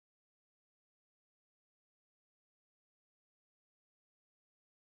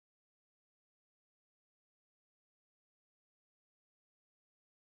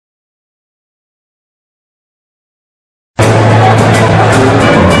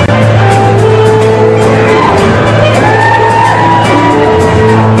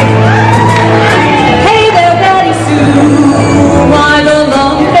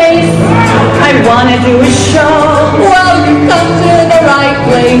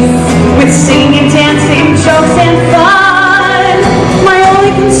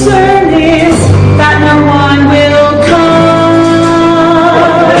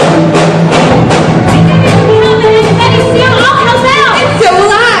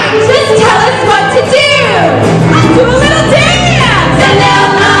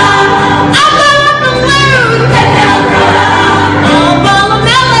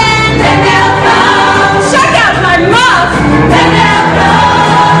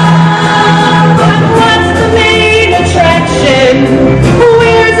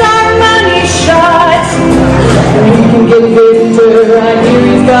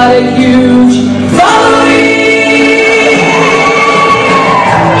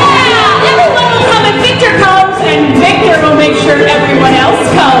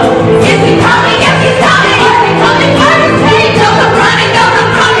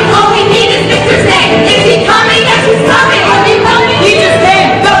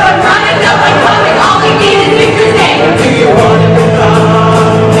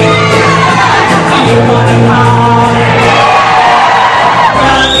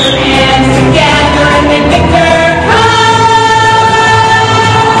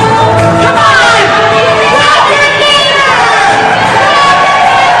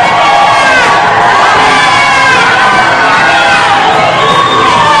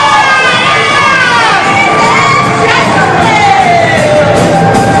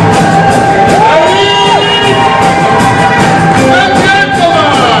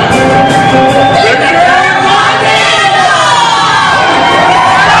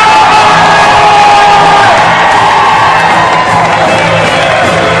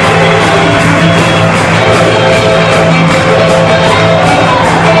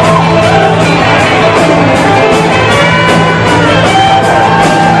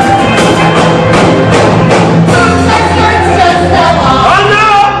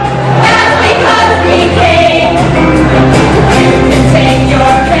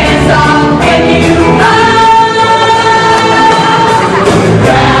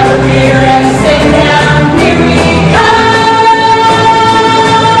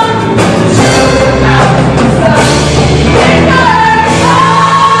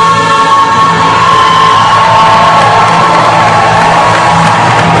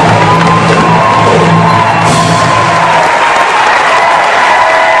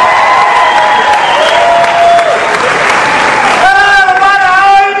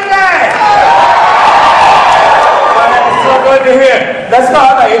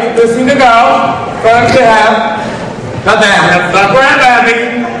introducing the girls. First we have, not Grand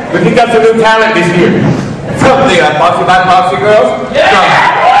Abbey. We picked up some new talent this year. From the Foxy by Foxy girls. Yeah!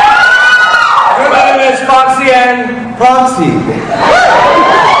 Everybody is Foxy and Foxy.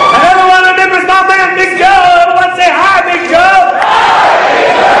 And everyone remembers my man, Big Joe. Everyone say hi, Big Joe. Hi,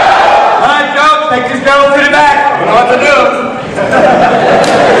 Big Joe. All right, Joe, take this girl to the back. You know what to do.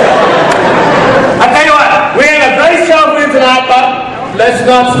 I tell you what, we had a great show for you tonight, but let's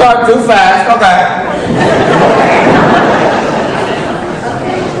not start too fast. Okay.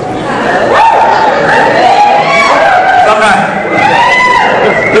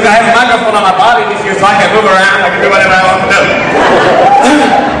 Look, I have a microphone on my body this year so I can move around. I can do whatever I want to do.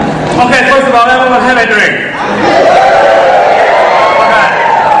 Okay, first of all, everyone have a drink. Okay.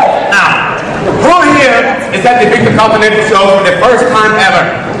 Now, who here is at the Victor Continental show for the first time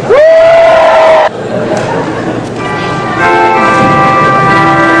ever?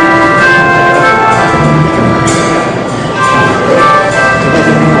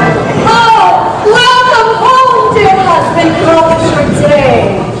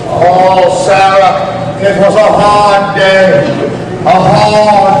 Oh, Sarah, it was a hard day. A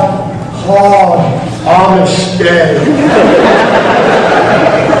hard, honest day.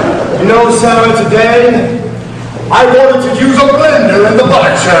 You know, Sarah, today, I wanted to use a blender in the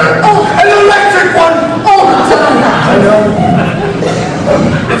butter churn. Oh. An electric one! Oh, I know.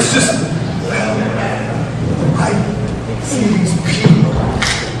 It's just, well, I see these people.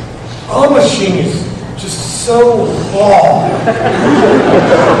 Our machine is just so long.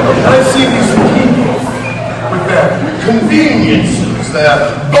 I see these people with their conveniences, their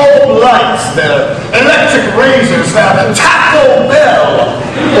bulb lights, their electric razors, their Taco Bell.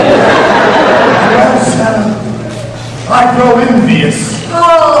 Well, Sarah, I grow envious.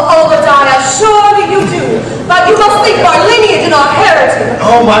 Oh, Obadiah, surely you do. But you must think of our lineage and our heritage.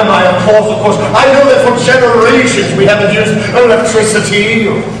 Oh, my, of course. I know that for generations we haven't used electricity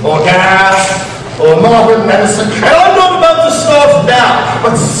or gas or modern medicine. And I'm not about to start now,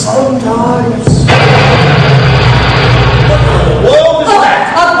 but sometimes... What is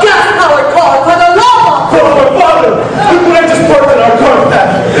that? A gas-powered car for the law! Oh, my father! Look what I just parked in our car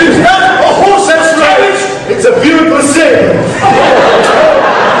back. Is that a horse and carriage? It's a Buick LeSabre.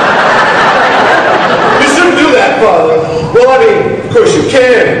 You shouldn't do that, Father. Well, I mean, of course you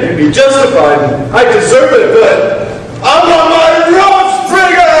can. You'd be justified. I deserve it, but I'm on my road,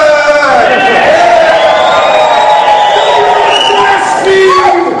 Springer!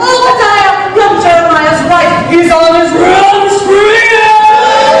 He's on his run, Springer!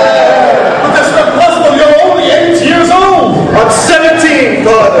 But that's not possible. You're only 8 years old. I'm 17,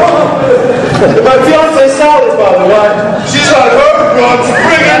 Father. My fiancée Sally's, Father. Why? She's on her run,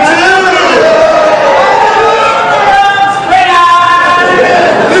 Springer, too.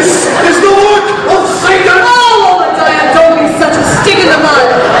 This the look. Oh, say that. Oh, Obadiah, don't be such a stick in the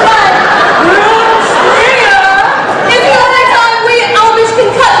mud. Run, Springer! It's the only time we Amish can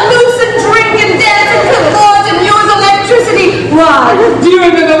cut loose and drink and dance and cook boards and use electricity. Why? Do you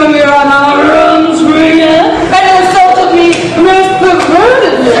remember when we were on our run, Springer? And insulted me most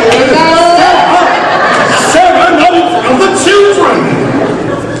pervertedly. Sarah, no, of the children.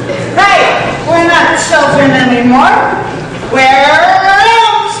 Hey, we're not children anymore. We're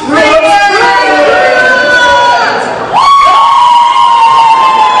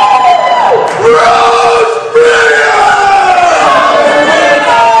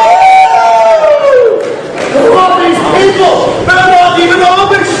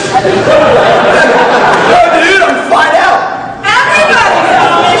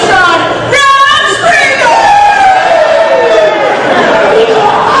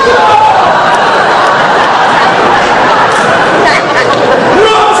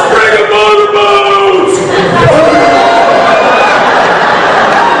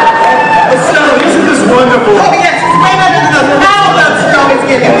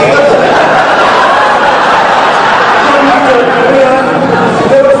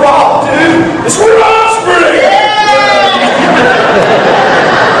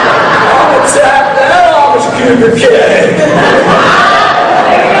dead.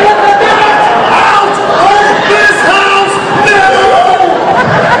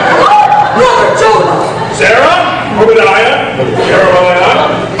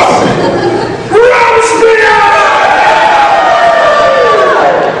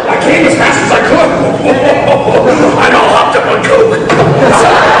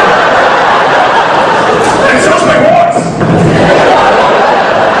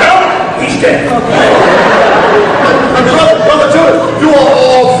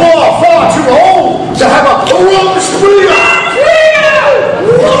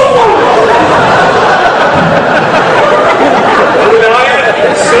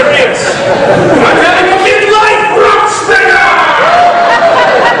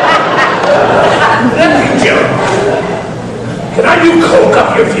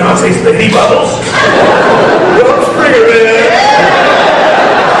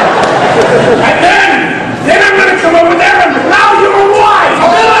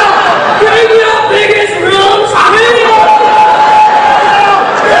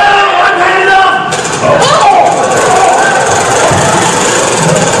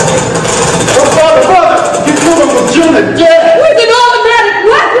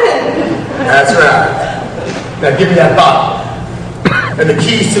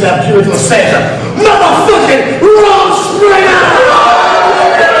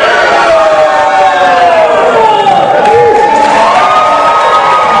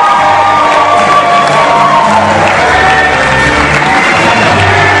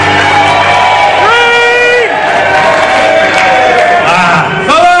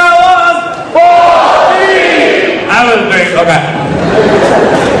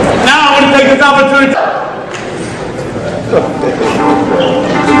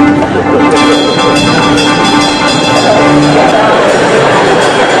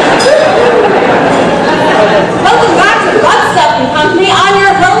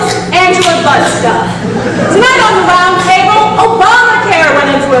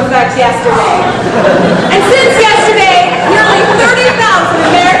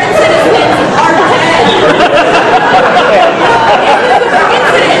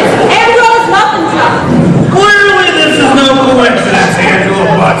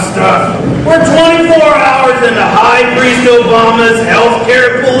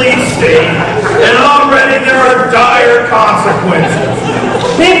 state, and already there are dire consequences.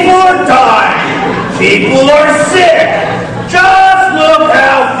 People are dying.